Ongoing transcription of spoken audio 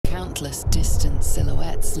countless distant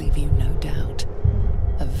silhouettes leave you no doubt.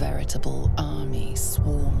 A veritable army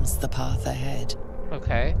swarms the path ahead.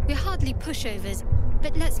 Okay. We're hardly pushovers,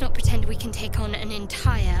 but let's not pretend we can take on an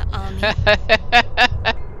entire army.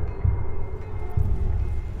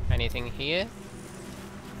 Anything here?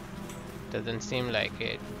 Doesn't seem like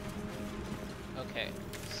it. Okay,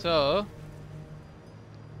 so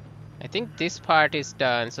I think this part is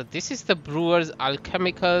done. So this is the brewer's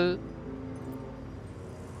alchemical.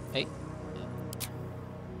 Hey.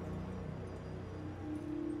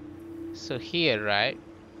 So here, right?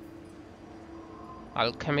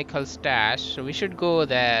 Alchemical stash. So we should go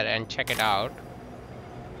there and check it out.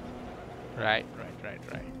 Right.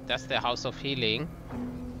 That's the house of healing.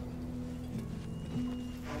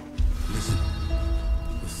 Listen,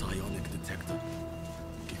 the psionic detector.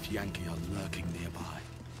 Githyanki are lurking nearby.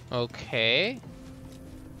 Okay.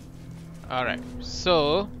 Alright,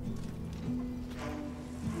 so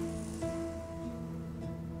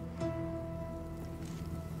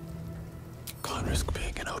Can't risk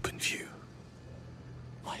being in open view.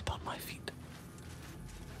 Light on my feet.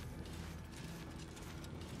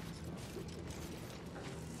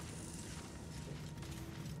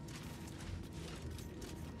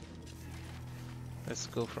 let's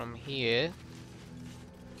go from here.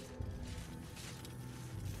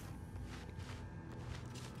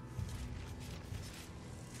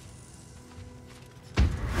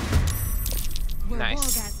 Nice.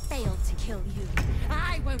 Wargaz failed to kill you.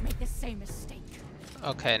 I won't make the same mistake.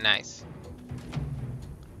 Okay, nice.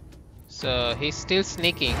 So he's still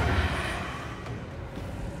sneaking.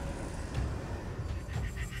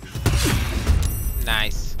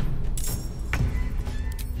 Nice.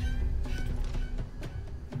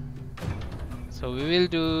 So we will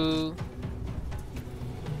do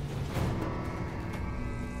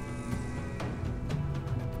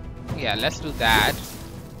yeah, let's do that.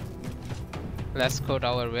 Let's coat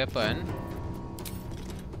our weapon.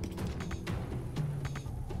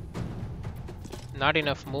 Not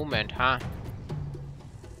enough movement, huh?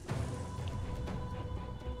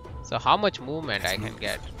 So how much movement I can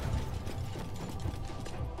get?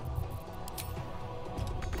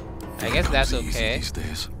 I guess that's okay.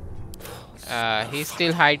 He's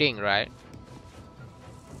still hiding, right?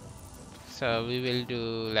 So we will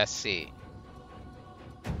do, let's see.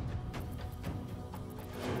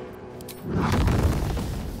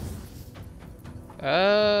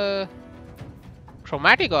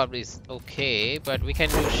 Chromatic orb is okay, but we can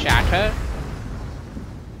do shatter,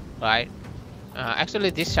 right?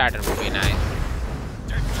 Actually, this shatter would be nice.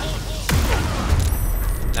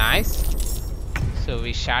 Nice. So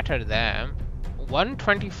we shatter them.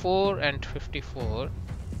 124 and 54.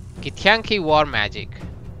 Githyanki war magic.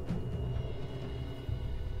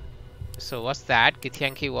 So what's that?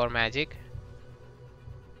 Githyanki war magic.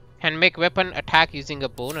 Can make weapon attack using a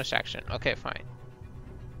bonus action. Okay, fine.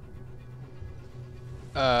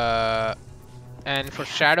 And for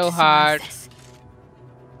Shadow Heart,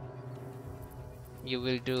 you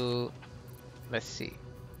will do. Let's see.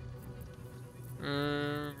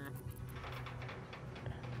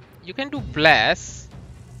 You can do Bless.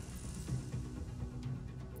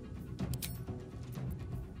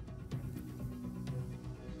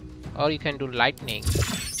 Or you can do Lightning.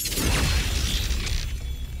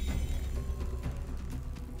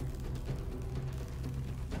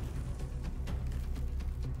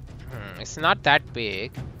 It's not that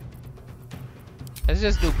big. Let's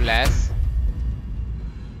just do Bless.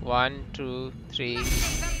 1, 2, 3.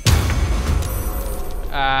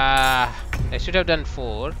 I should have done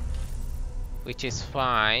 4, which is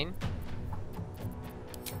fine.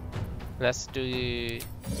 Let's do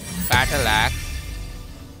Battle Axe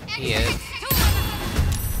here.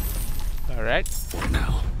 Alright.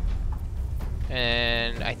 Now.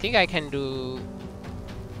 And I think I can do.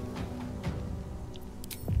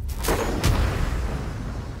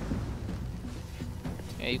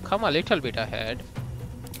 Yeah, you come a little bit ahead.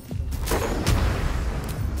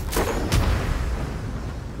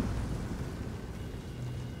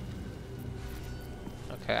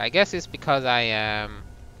 Okay, I guess it's because I am.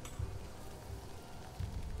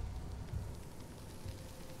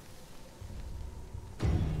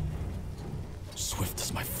 Swift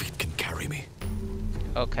as my feet can carry me.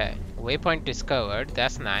 Okay, waypoint discovered.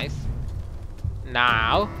 That's nice.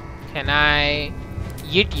 Now, can I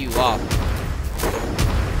yeet you off?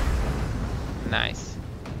 Nice.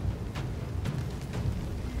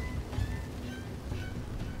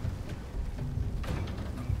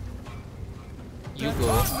 You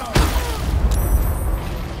go.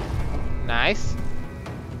 Nice.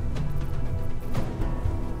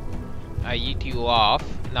 I yeet you off.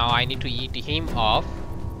 Now I need to yeet him off.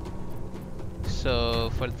 So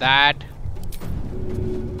for that,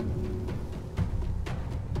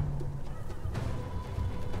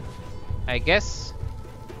 I guess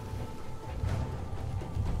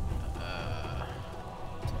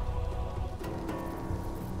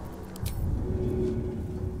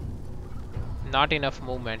not enough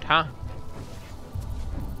movement, huh?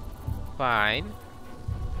 Fine.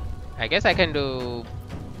 I guess I can do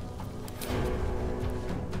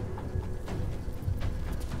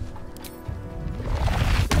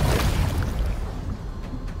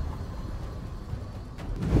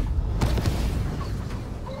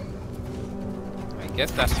I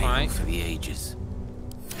guess that's fine. For the ages.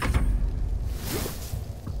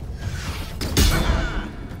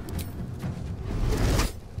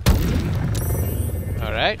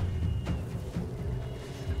 All right.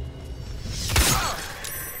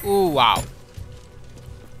 Ooh, wow.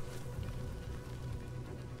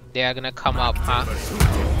 They are gonna come up, huh?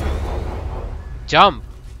 Jump.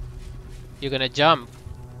 You're gonna jump.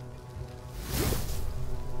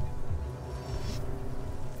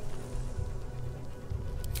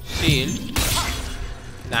 Shield.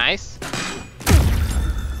 Nice.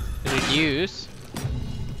 Reduce.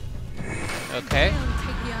 Okay.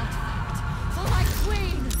 For my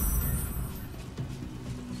queen!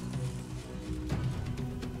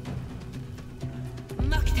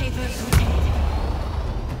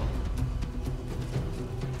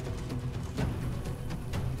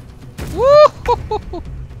 Woo!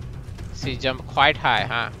 She jumped quite high,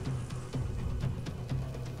 huh?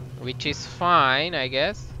 Which is fine, I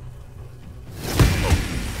guess.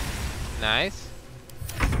 Nice.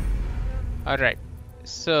 Alright.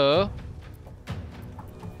 So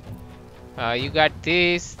you got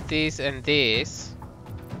this, this, and this.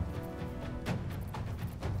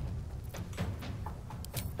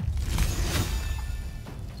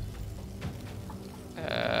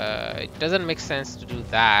 It doesn't make sense to do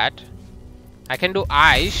that. I can do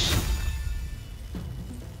ice.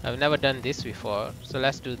 I've never done this before, so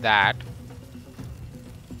let's do that.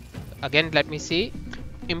 Again, let me see.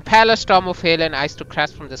 Impale a storm of hail and ice to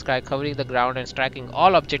crash from the sky, covering the ground and striking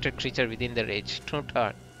all objected creature within the range. Turn.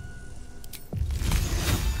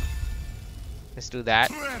 Let's do that.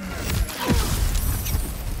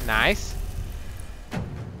 Nice.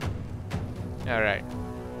 Alright.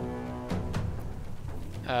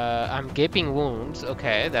 I'm gaping wounds.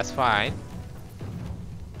 Okay, that's fine.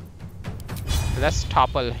 Let's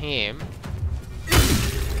topple him.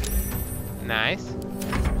 Nice.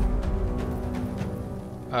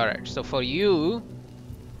 Alright, so for you,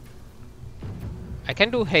 I can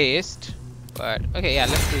do haste, but okay, yeah,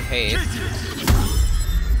 let's do haste.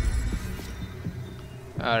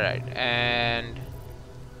 Alright, and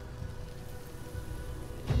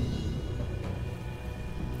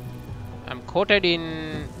I'm coated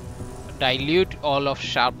in dilute all of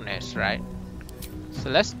sharpness, right? So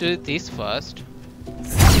let's do this first.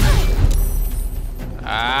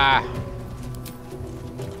 Ah.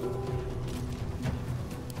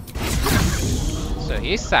 So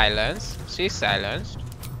he's silenced. She's silenced.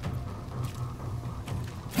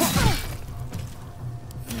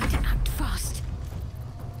 Need to act fast.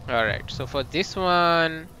 Alright, so for this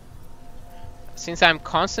one, since I'm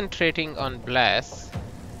concentrating on bless,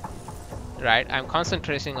 right? I'm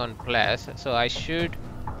concentrating on bless, so I should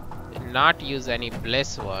not use any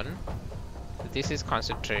bless one. This is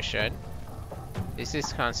concentration. This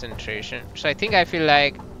is concentration. So I think I feel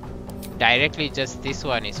like directly just this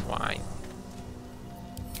one is fine.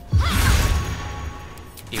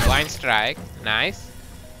 Divine strike, nice.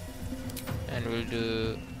 And we'll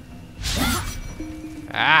do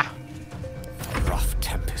a rough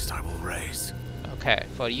tempest I will raise. Okay,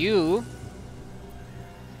 for you.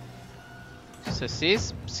 So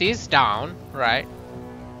she's down, right?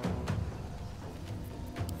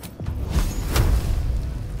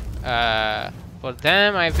 For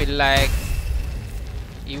them, I feel like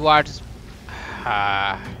you are just,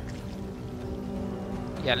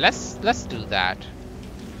 yeah, let's do that.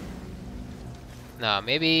 No,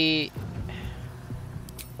 maybe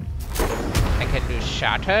I can do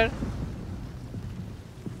shatter.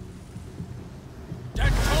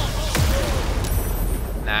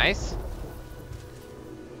 Nice.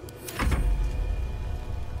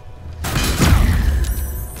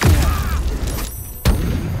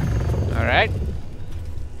 All right.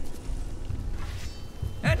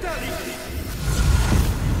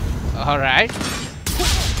 All right.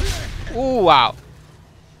 Ooh, wow.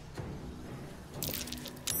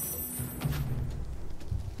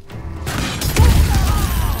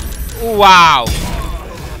 Ooh, wow. Too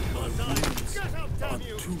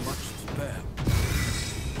much to spare.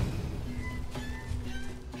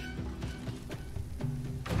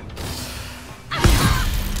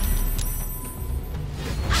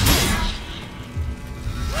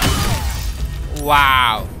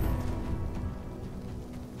 Wow.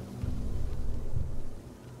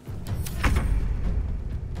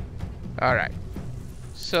 All right.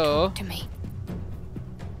 So To me.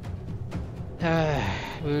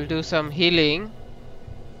 we'll do some healing.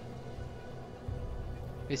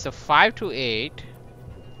 It's a 5 to 8.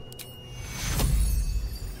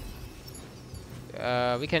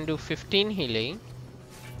 We can do 15 healing.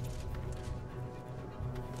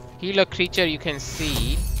 Heal a creature you can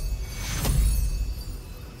see.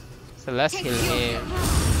 So let's heal him.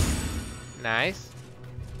 Nice.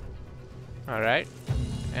 Alright.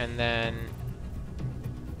 And then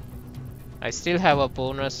I still have a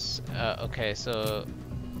bonus. Okay, so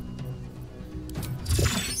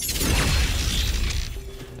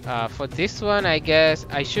for this one, I guess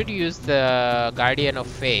I should use the Guardian of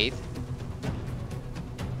Faith.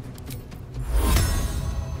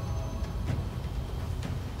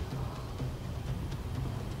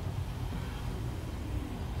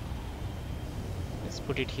 Let's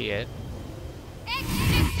put it here.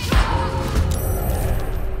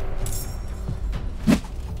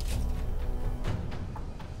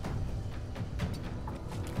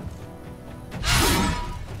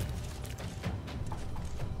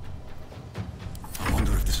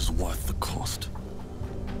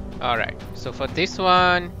 Alright, so for this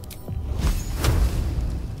one,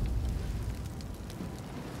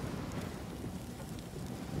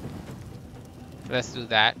 let's do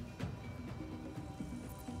that.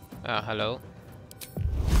 Hello.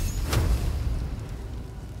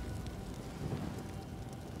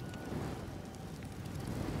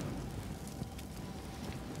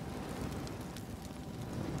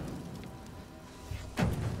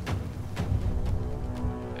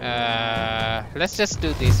 Let's just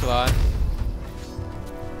do this one.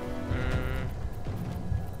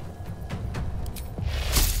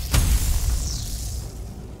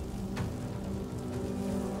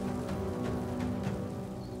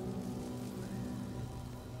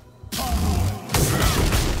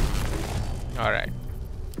 All right.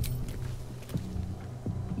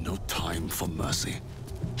 No time for mercy.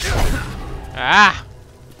 Ah!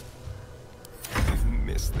 I've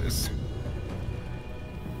missed this.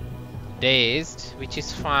 Dazed, which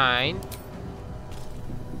is fine.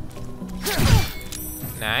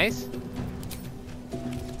 Nice.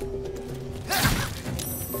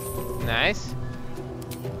 Nice.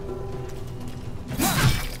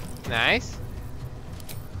 Nice.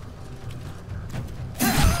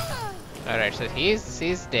 Alright, so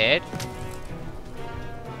he's dead.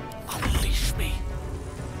 Unleash me.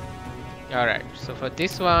 Alright, so for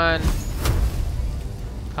this one,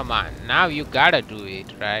 come on, now you gotta do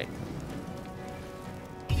it, right?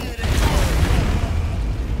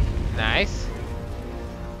 Nice.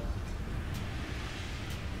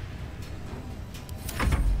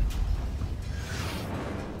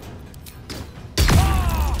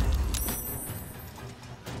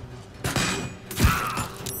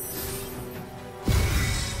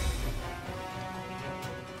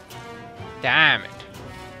 Damn it.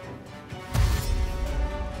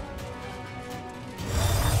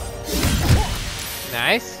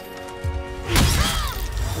 Nice.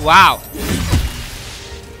 Wow.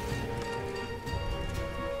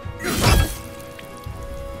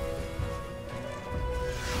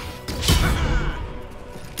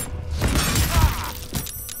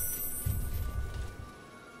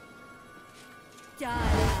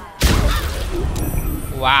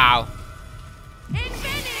 Wow.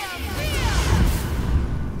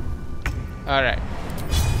 All right.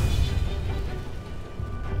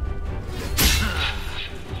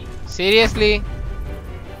 Seriously?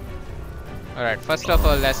 All right. First of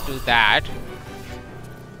all, let's do that.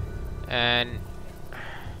 And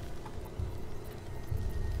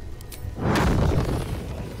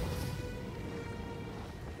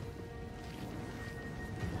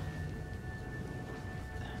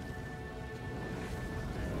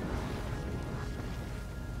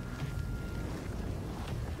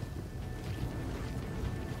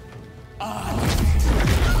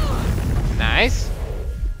nice.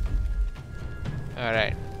 All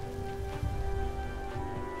right.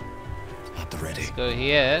 At the ready. Let's go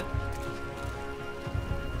here.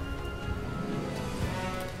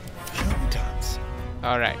 Dance.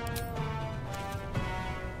 All right.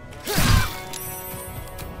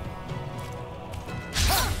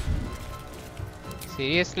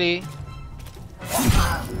 Seriously?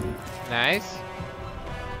 Nice.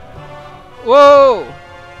 Whoa!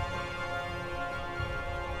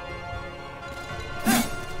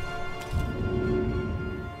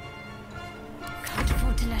 Can't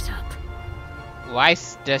afford to let up. Why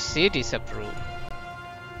does she disapprove?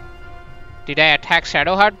 Did I attack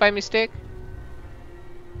Shadowheart by mistake?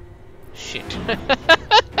 Shit.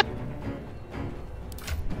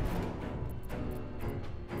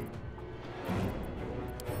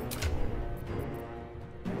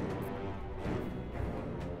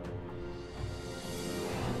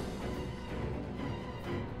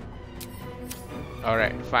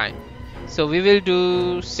 Alright, fine. So we will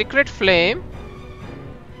do Secret Flame.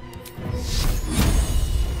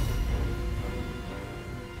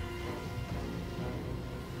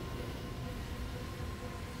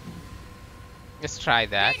 Let's try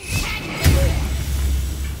that.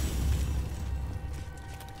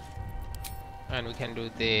 And we can do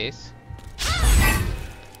this.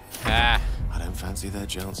 Ah. I don't fancy their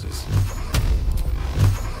chances.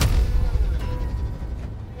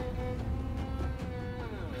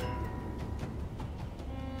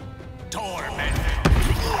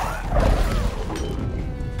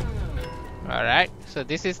 Alright, so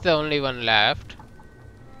this is the only one left.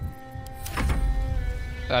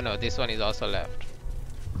 Oh no, this one is also left.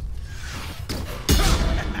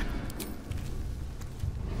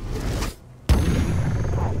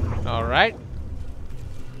 Alright.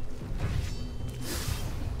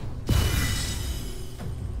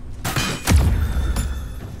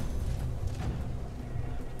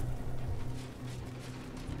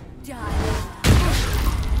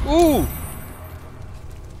 Ooh!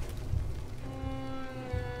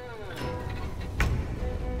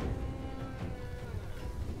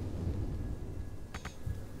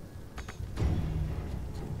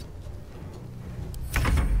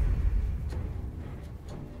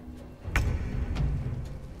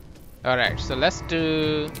 Alright, so let's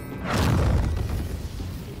do...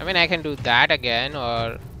 I mean, I can do that again,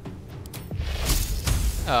 or...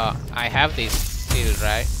 Oh, I have this still,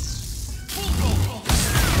 right?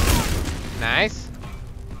 Nice.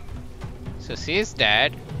 So she is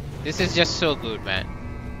dead. This is just so good, man.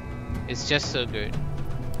 It's just so good.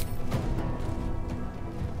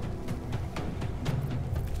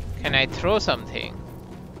 Can I throw something?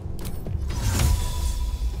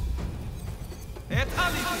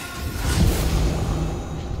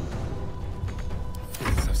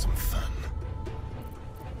 Let's have some fun.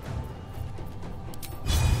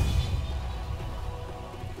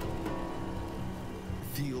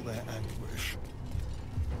 Feel their anguish.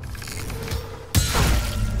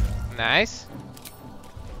 Nice.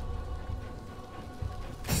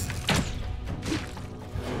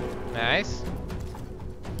 Nice.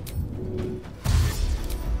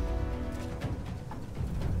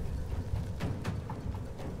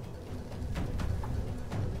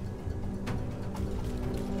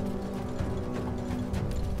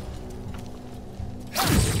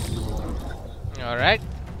 All right.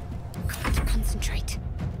 Got to concentrate.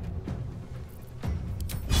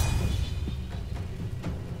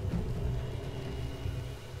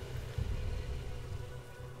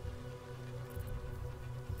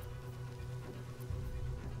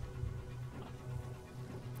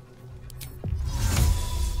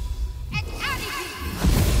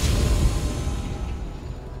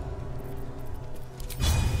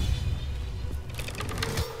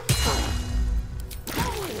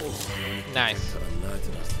 Nice. That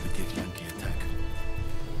alerted us to the Githyanki attack.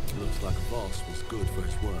 Looks like Voss was good for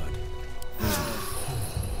his word.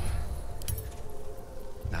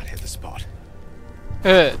 That hit the spot.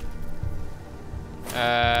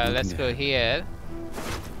 Let's go here.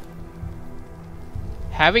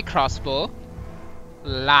 Heavy crossbow.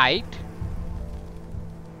 Light.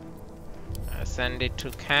 Send it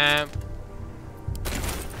to camp.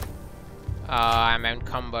 I'm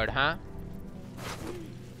encumbered, huh?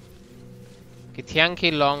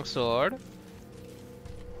 Githyanki longsword.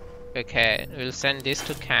 Okay, we'll send this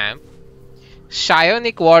to camp.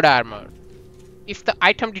 Psionic ward armor. If the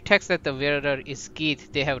item detects that the wearer is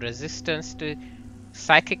Gith, they have resistance to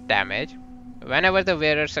psychic damage. Whenever the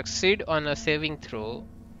wearer succeeds on a saving throw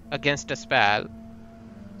against a spell,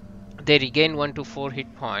 they regain 1 to 4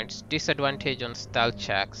 hit points. Disadvantage on stealth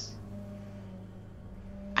checks.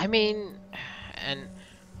 I mean, and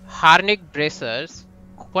Harnic bracers.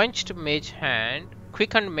 Quenched Mage Hand,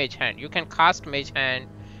 Quickened Mage Hand. You can cast Mage Hand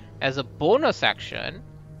as a bonus action.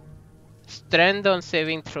 Strength on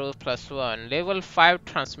saving throw +1. Level 5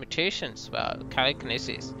 transmutation spell,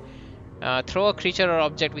 telekinesis. Throw a creature or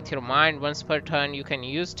object with your mind once per turn. You can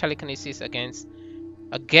use telekinesis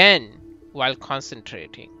again while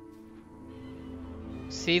concentrating.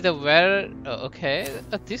 See the wearer. Oh, okay,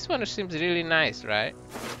 this one seems really nice, right?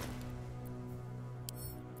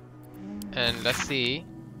 And let's see.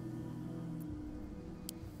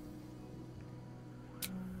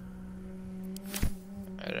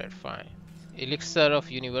 Alright, fine. Elixir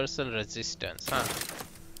of Universal Resistance, huh?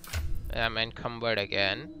 I'm encumbered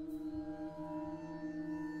again.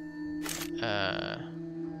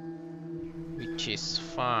 which is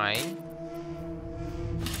fine.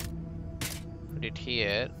 Put it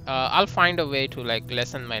here. I'll find a way to like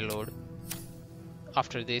lessen my load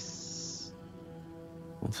after this.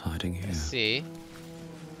 What's hiding here? Let's see.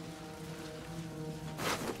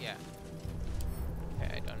 Yeah.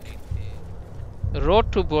 Okay, I don't need the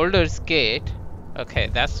road to Baldur's Gate. Okay,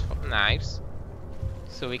 that's nice.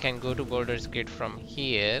 So we can go to Baldur's Gate from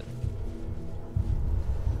here.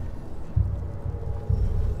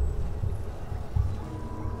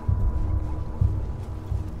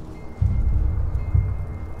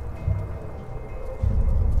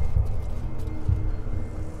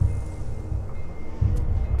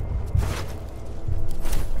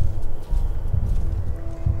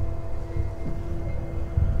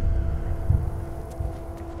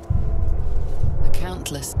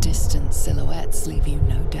 Countless distant silhouettes leave you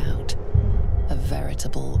no doubt. A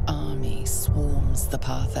veritable army swarms the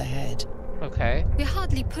path ahead. Okay. We're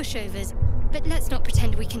hardly pushovers, but let's not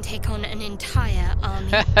pretend we can take on an entire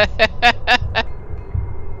army.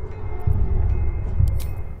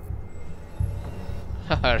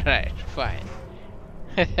 Alright, fine.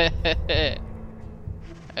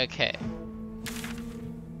 Okay.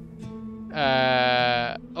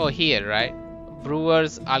 Oh, here, right?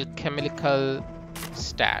 Brewer's alchemical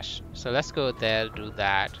stash. So let's go there, do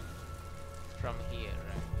that from here,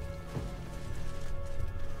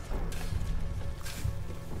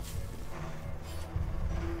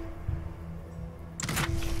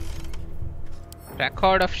 right?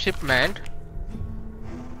 Record of shipment.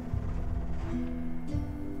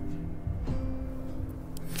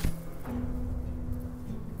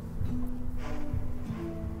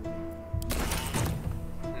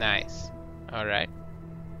 Nice. All right.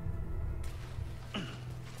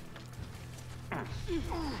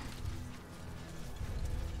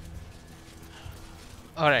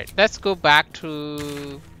 Alright, let's go back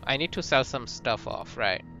to... I need to sell some stuff off,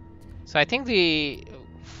 right? So I think the...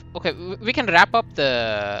 Okay, we can wrap up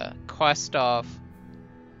the quest of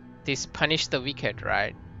this Punish the Wicked,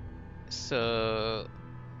 right? So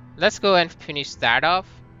let's go and finish that off,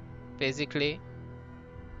 basically.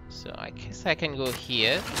 So I guess I can go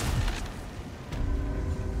here.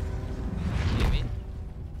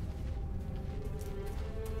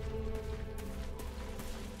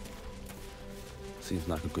 Seems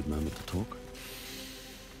like a good moment to talk.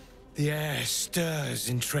 The air stirs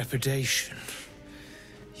in trepidation.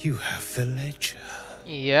 You have the ledger.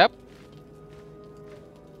 Yep.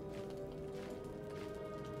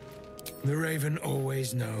 The Raven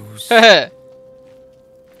always knows.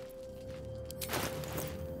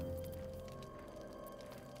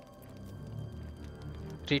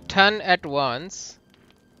 Return at once.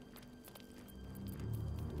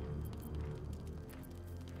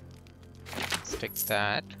 Take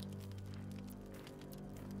that.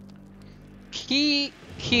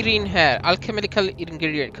 Kirin hair, alchemical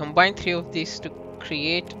ingredient. Combine 3 of these to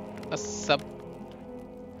create a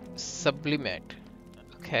sublimate.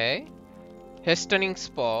 Okay. Hair stunning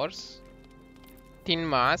spores. Tin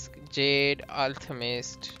mask, jade,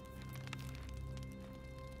 alchemist.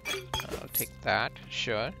 I'll take that.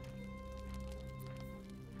 Sure.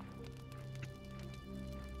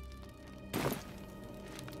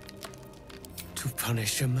 To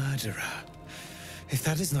punish a murderer. If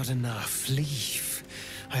that is not enough, leave.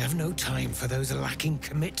 I have no time for those lacking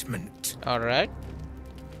commitment. Alright.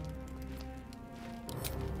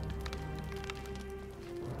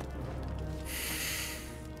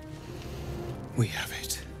 We have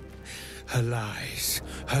it. Her lies,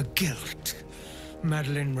 her guilt.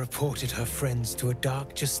 Madeline reported her friends to a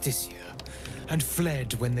dark justiciar and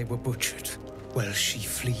fled when they were butchered. Well, she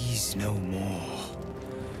flees no more.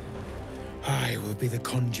 I will be the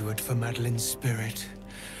conduit for Madeline's spirit.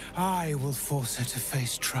 I will force her to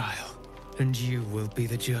face trial, and you will be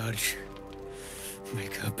the judge.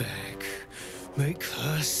 Make her beg. Make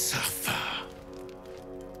her suffer.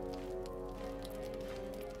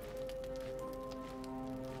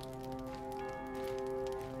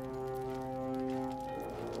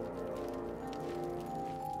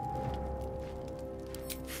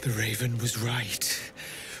 The Raven was right.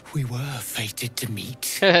 We were fated to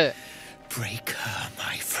meet. Break her,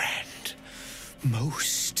 my friend,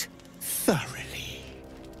 most thoroughly.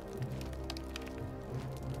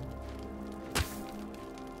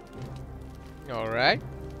 All right.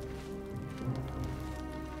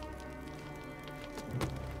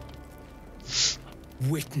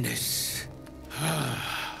 Witness.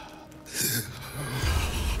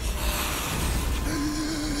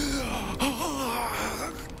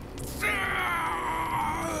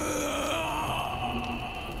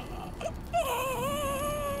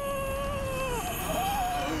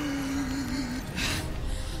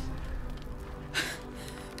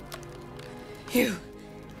 You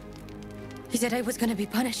said I was going to be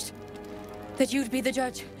punished. That you'd be the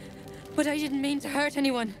judge. But I didn't mean to hurt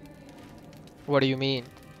anyone. What do you mean?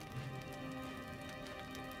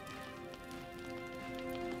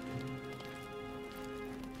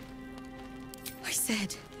 I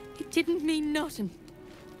said it didn't mean nothing.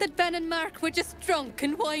 That Ben and Mark were just drunk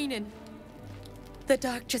and whining. The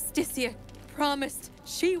Dark Justicia promised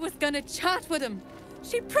she was gonna chat with him.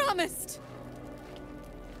 She promised!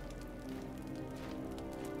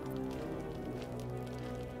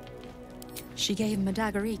 She gave him a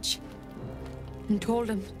dagger each and told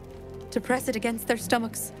him to press it against their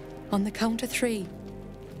stomachs on the count of 3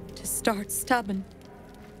 to start stabbing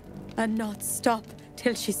and not stop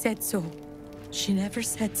till she said so. She never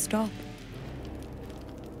said stop.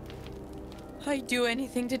 I'd do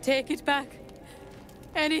anything to take it back.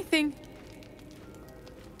 Anything.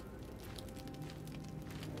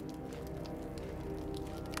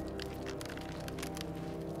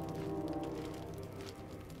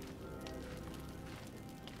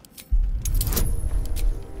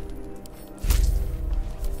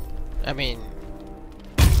 I mean,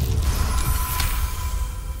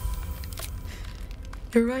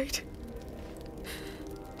 you're right.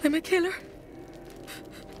 I'm a killer.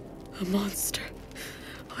 A monster.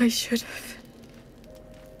 I should have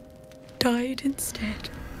died instead.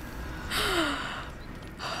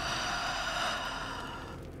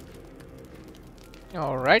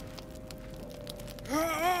 all right.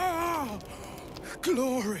 Ah,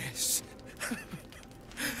 glorious.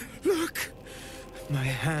 Look, my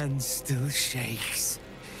hand still shakes.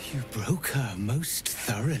 You broke her most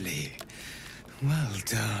thoroughly. Well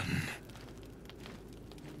done.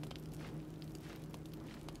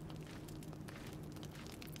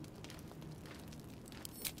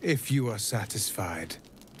 If you are satisfied,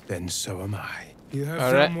 then so am I. You have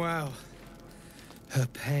All done right. well. Her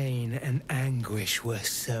pain and anguish were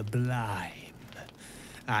sublime.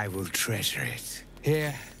 I will treasure it.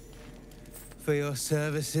 Here, for your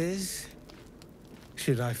services.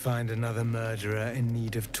 Should I find another murderer in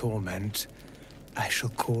need of torment, I shall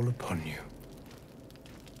call upon you.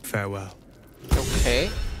 Farewell. Okay.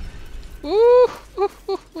 Ooh.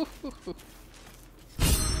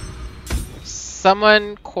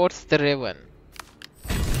 Someone quotes the Raven.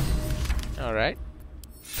 All right.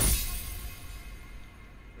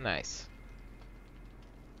 Nice.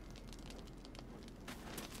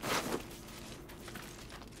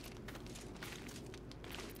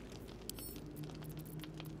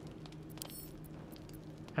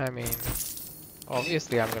 I mean,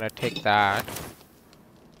 obviously I'm gonna take that.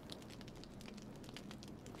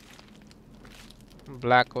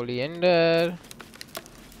 Black oleander.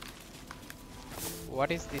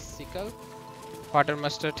 What is this sickle?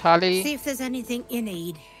 Quartermaster Tally. See if there's anything you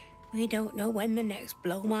need. We don't know when the next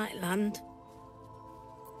blow might land.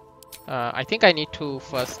 I think I need to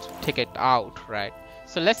first take it out, right?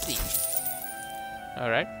 So let's see.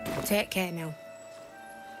 Alright. Take care now.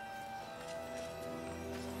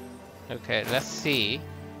 Okay, let's see.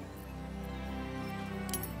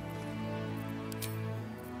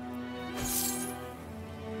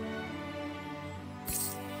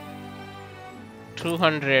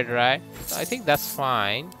 $200, right? So I think that's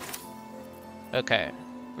fine. Okay.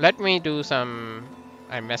 Let me do some...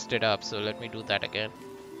 I messed it up, so let me do that again.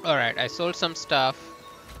 Alright, I sold some stuff.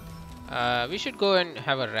 We should go and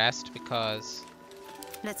have a rest because...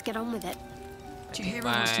 Let's get on with it. Do you hear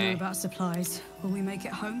what wants to know about supplies? Will we make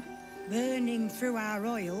it home? Burning through our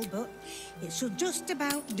oil, but it should just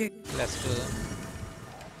about do. Let's go.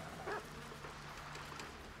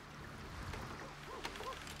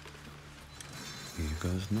 Here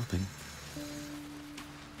goes nothing.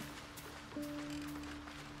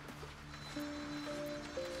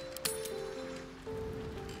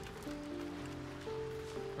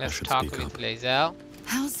 Let's should talk speak with up. Lae'zel.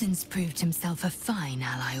 Halsin's proved himself a fine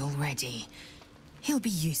ally already. He'll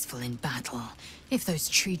be useful in battle, if those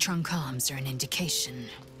tree trunk arms are an indication.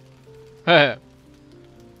 All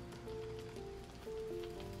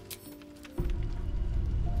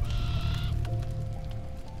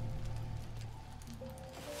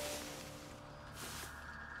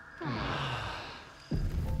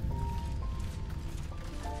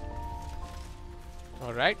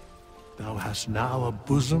right. Thou hast now a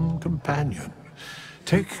bosom companion.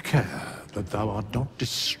 Take care that thou art not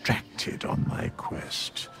distracted on thy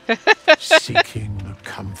quest, seeking the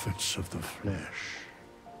comforts of the flesh.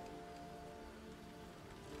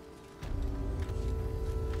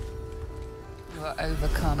 You are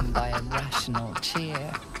overcome by a rational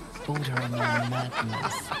cheer, bordering on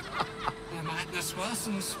madness. The madness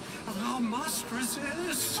worsens. Thou must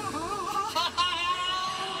resist.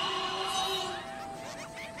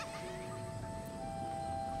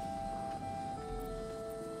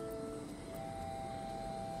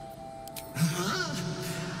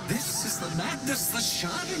 madness the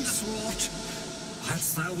shards wrought.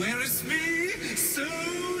 Whilst thou wearest me, so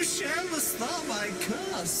sharest thou my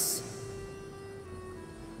curse.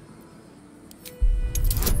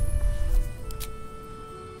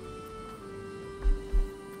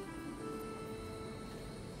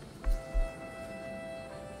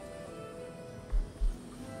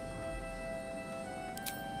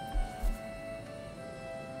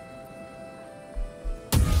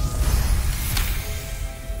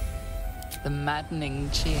 The maddening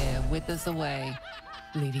cheer withers away,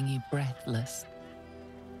 leaving you breathless.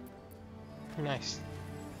 Nice.